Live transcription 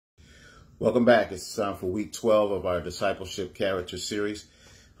Welcome back. It's time for week 12 of our Discipleship Character Series.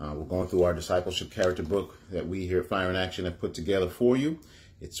 We're going through our Discipleship Character book that we here at Fire in Action have put together for you.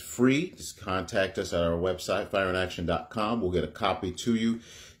 It's free. Just contact us at our website, fireinaction.com. We'll get a copy to you.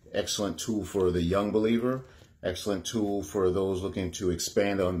 Excellent tool for the young believer. Excellent tool for those looking to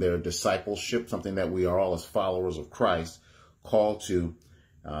expand on their discipleship, something that we are all as followers of Christ called to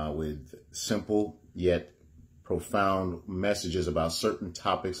with simple yet profound messages about certain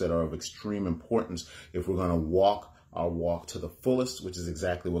topics that are of extreme importance if we're going to walk our walk to the fullest, which is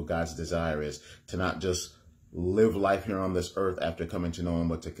exactly what God's desire is, to not just live life here on this earth after coming to know Him,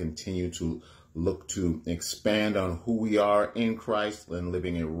 but to continue to look to expand on who we are in Christ and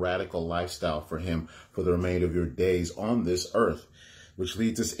living a radical lifestyle for Him for the remainder of your days on this earth, which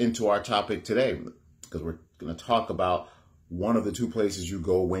leads us into our topic today, because we're going to talk about one of the two places you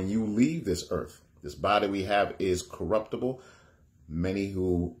go when you leave this earth. This body we have is corruptible. Many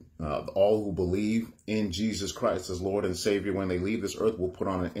all who believe in Jesus Christ as Lord and Savior, when they leave this earth, will put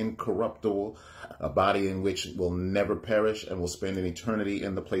on an incorruptible body in which will never perish and will spend an eternity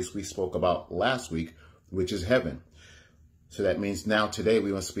in the place we spoke about last week, which is heaven. So that means now today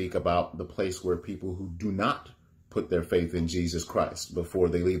we must speak about the place where people who do not put their faith in Jesus Christ before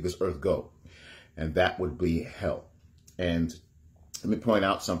they leave this earth go. And that would be hell. And let me point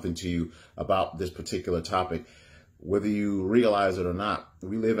out something to you about this particular topic. Whether you realize it or not,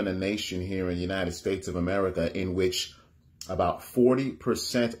 we live in a nation here in the United States of America in which about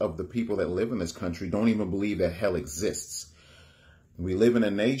 40% of the people that live in this country don't even believe that hell exists. We live in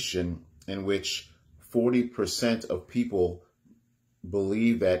a nation in which 40% of people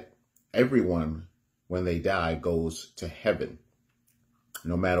believe that everyone, when they die, goes to heaven.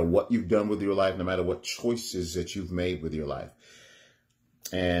 No matter what you've done with your life, no matter what choices that you've made with your life.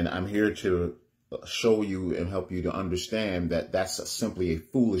 And I'm here to show you and help you to understand that that's simply a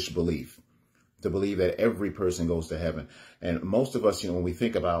foolish belief, to believe that every person goes to heaven. And most of us, when we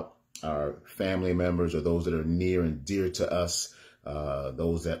think about our family members or those that are near and dear to us,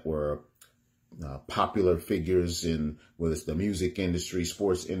 those that were popular figures in, whether it's the music industry,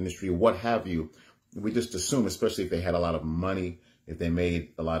 sports industry, what have you, we just assume, especially if they had a lot of money, if they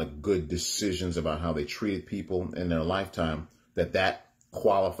made a lot of good decisions about how they treated people in their lifetime, that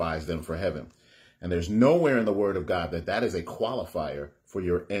qualifies them for heaven. And there's nowhere in the Word of God that is a qualifier for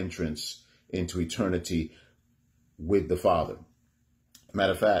your entrance into eternity with the Father.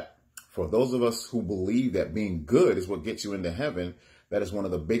 Matter of fact, for those of us who believe that being good is what gets you into heaven, that is one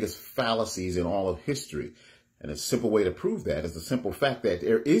of the biggest fallacies in all of history. And a simple way to prove that is the simple fact that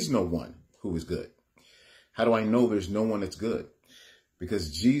there is no one who is good. How do I know there's no one that's good?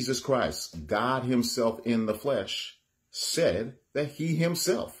 Because Jesus Christ, God Himself in the flesh, said that He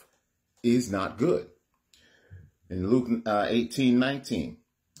Himself is not good. In Luke 18:19,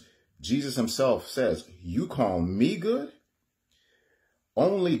 Jesus Himself says, "You call me good?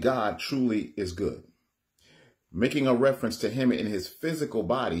 Only God truly is good." Making a reference to Him in His physical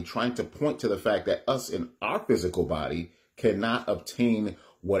body, trying to point to the fact that us in our physical body cannot obtain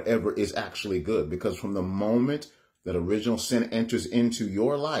whatever is actually good. Because from the moment that original sin enters into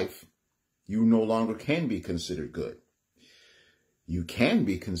your life, you no longer can be considered good. You can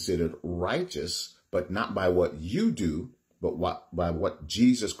be considered righteous, but not by what you do, but by what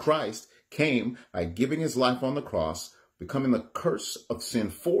Jesus Christ came by giving His life on the cross, becoming the curse of sin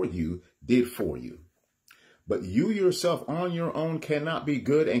for you, did for you. But you yourself on your own cannot be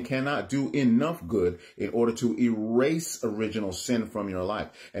good and cannot do enough good in order to erase original sin from your life.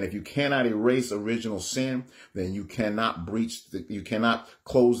 And if you cannot erase original sin, then you cannot you cannot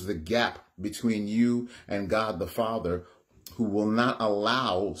close the gap between you and God the Father, who will not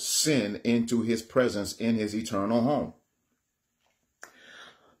allow sin into His presence in His eternal home.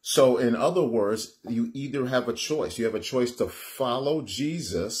 So in other words, you either have a choice. You have a choice to follow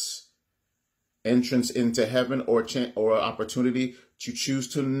Jesus, entrance into heaven, or opportunity to choose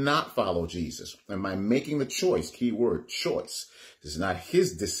to not follow Jesus. And by making the choice, key word, choice, this is not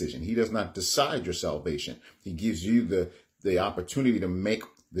His decision. He does not decide your salvation. He gives you the opportunity to make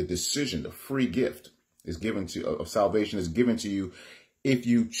the decision. The free gift is given of salvation is given to you if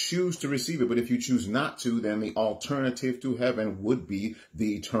you choose to receive it. But if you choose not to, then the alternative to heaven would be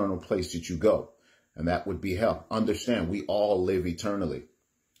the eternal place that you go. And that would be hell. Understand, we all live eternally.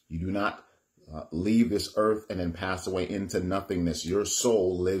 You do not leave this earth and then pass away into nothingness. Your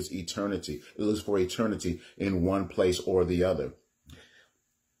soul lives eternity. It lives for eternity in one place or the other.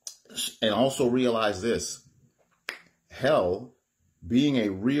 And also realize this: hell, being a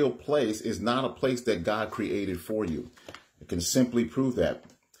real place, is not a place that God created for you. It can simply prove that.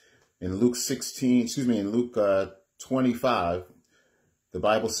 In Luke 25, The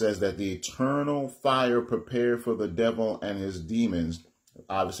Bible says that the eternal fire prepared for the devil and his demons,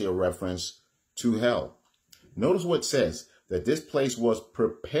 obviously a reference to hell. Notice what it says, that this place was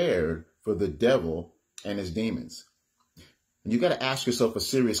prepared for the devil and his demons. And you got to ask yourself a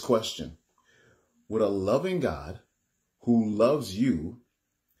serious question. Would a loving God who loves you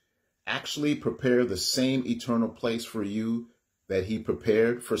actually prepare the same eternal place for you that he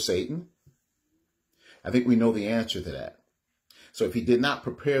prepared for Satan? I think we know the answer to that. So if he did not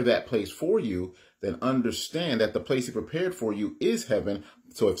prepare that place for you, then understand that the place he prepared for you is heaven.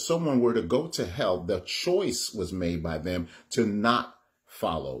 So if someone were to go to hell, the choice was made by them to not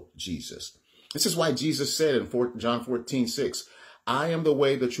follow Jesus. This is why Jesus said in John 14:6, I am the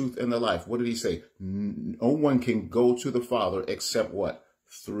way, the truth, and the life. What did he say? No one can go to the Father except what?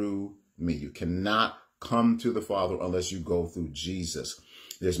 Through me. You cannot come to the Father unless you go through Jesus.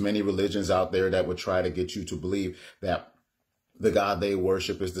 There's many religions out there that would try to get you to believe that the God they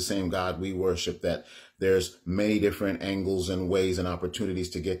worship is the same God we worship, that there's many different angles and ways and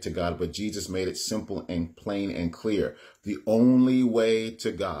opportunities to get to God. But Jesus made it simple and plain and clear. The only way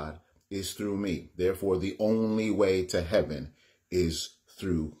to God is through me. Therefore, the only way to heaven is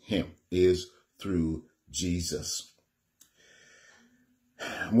through him, is through Jesus.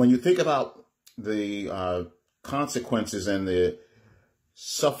 When you think about the consequences and the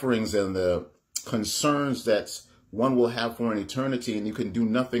sufferings and the concerns that one will have for an eternity and you can do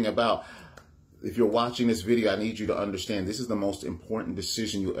nothing about, if you're watching this video, I need you to understand this is the most important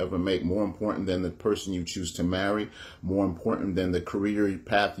decision you'll ever make, more important than the person you choose to marry, more important than the career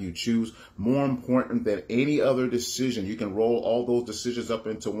path you choose, more important than any other decision. You can roll all those decisions up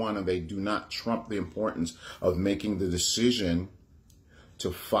into one and they do not trump the importance of making the decision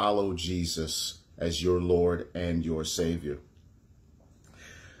to follow Jesus as your Lord and your Savior.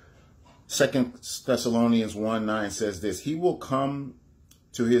 2 Thessalonians 1:9 says this, he will come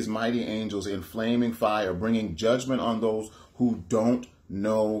to his mighty angels in flaming fire, bringing judgment on those who don't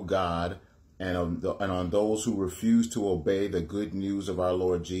know God and on those who refuse to obey the good news of our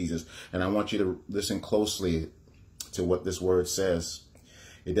Lord Jesus. And I want you to listen closely to what this word says.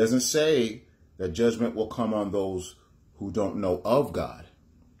 It doesn't say that judgment will come on those who don't know of God.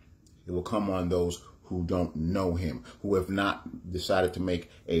 It will come on those who don't know him, who have not decided to make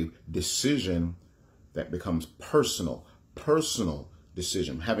a decision that becomes personal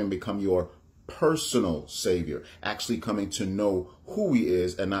decision, having become your personal Savior, actually coming to know who he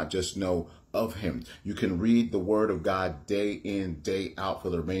is and not just know of him. You can read the word of God day in, day out for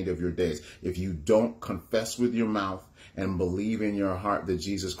the remainder of your days. If you don't confess with your mouth and believe in your heart that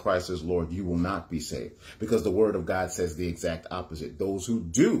Jesus Christ is Lord, you will not be saved, because the word of God says the exact opposite. Those who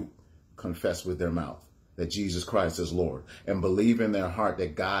do confess with their mouth that Jesus Christ is Lord and believe in their heart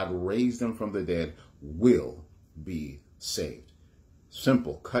that God raised him from the dead will be saved.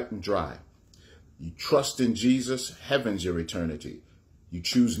 Simple, cut and dry. You trust in Jesus, heaven's your eternity. You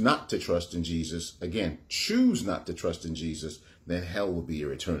choose not to trust in Jesus, again, choose not to trust in Jesus, then hell will be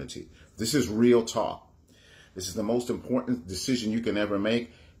your eternity. This is real talk. This is the most important decision you can ever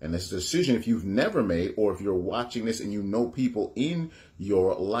make. And this decision, if you've never made, or if you're watching this and you know people in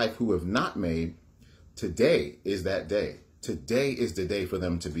your life who have not made, today is that day. Today is the day for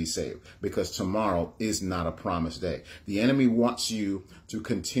them to be saved, because tomorrow is not a promised day. The enemy wants you to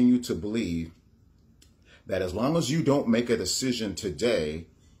continue to believe that as long as you don't make a decision today,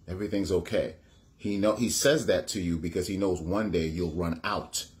 everything's okay. He says that to you because he knows one day you'll run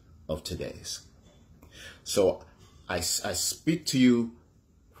out of today's. So I speak to you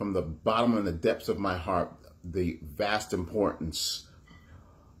from the bottom and the depths of my heart, the vast importance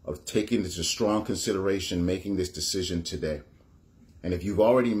of taking this into strong consideration, making this decision today. And if you've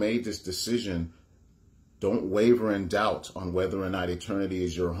already made this decision, don't waver in doubt on whether or not eternity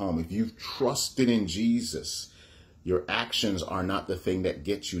is your home. If you've trusted in Jesus, your actions are not the thing that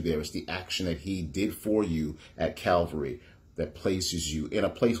gets you there. It's the action that he did for you at Calvary that places you in a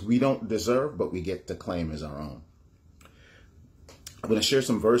place we don't deserve, but we get to claim as our own. I'm going to share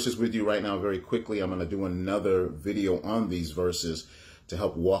some verses with you right now very quickly. I'm going to do another video on these verses to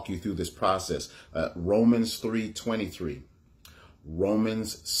help walk you through this process. Romans 3:23,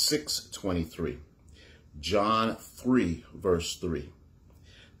 Romans 6:23, John 3 verse 3,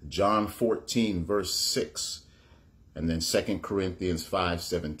 John 14 verse 6, and then 2 Corinthians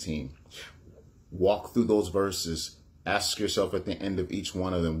 5:17. Walk through those verses. Ask yourself at the end of each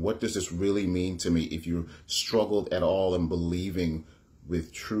one of them, what does this really mean to me? If you struggled at all in believing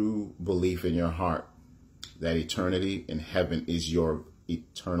with true belief in your heart that eternity in heaven is your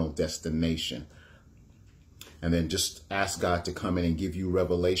eternal destination. And then just ask God to come in and give you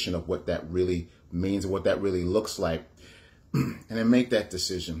revelation of what that really means and what that really looks like. and then make that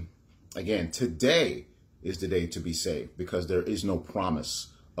decision. Again, today is the day to be saved because there is no promise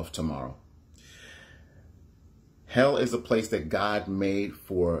of tomorrow. Hell is a place that God made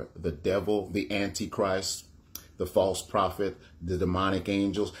for the devil, the Antichrist, the false prophet, the demonic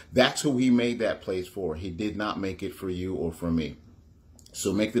angels. That's who he made that place for. He did not make it for you or for me.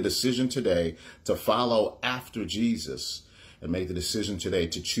 So make the decision today to follow after Jesus, and make the decision today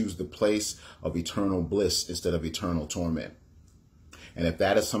to choose the place of eternal bliss instead of eternal torment. And if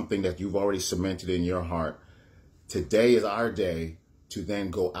that is something that you've already cemented in your heart, today is our day to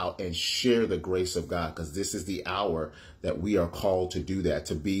then go out and share the grace of God, because this is the hour that we are called to do that,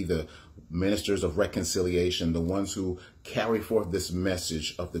 to be the ministers of reconciliation, the ones who carry forth this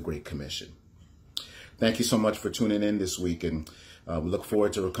message of the Great Commission. Thank you so much for tuning in this week, and we look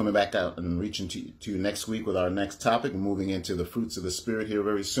forward to coming back out and reaching to you next week with our next topic, moving into the fruits of the Spirit here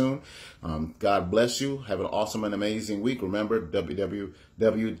very soon. God bless you. Have an awesome and amazing week. Remember,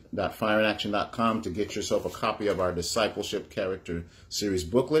 www.fireinaction.com to get yourself a copy of our Discipleship Character Series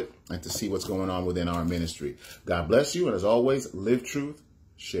booklet and to see what's going on within our ministry. God bless you. And as always, live truth,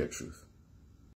 share truth.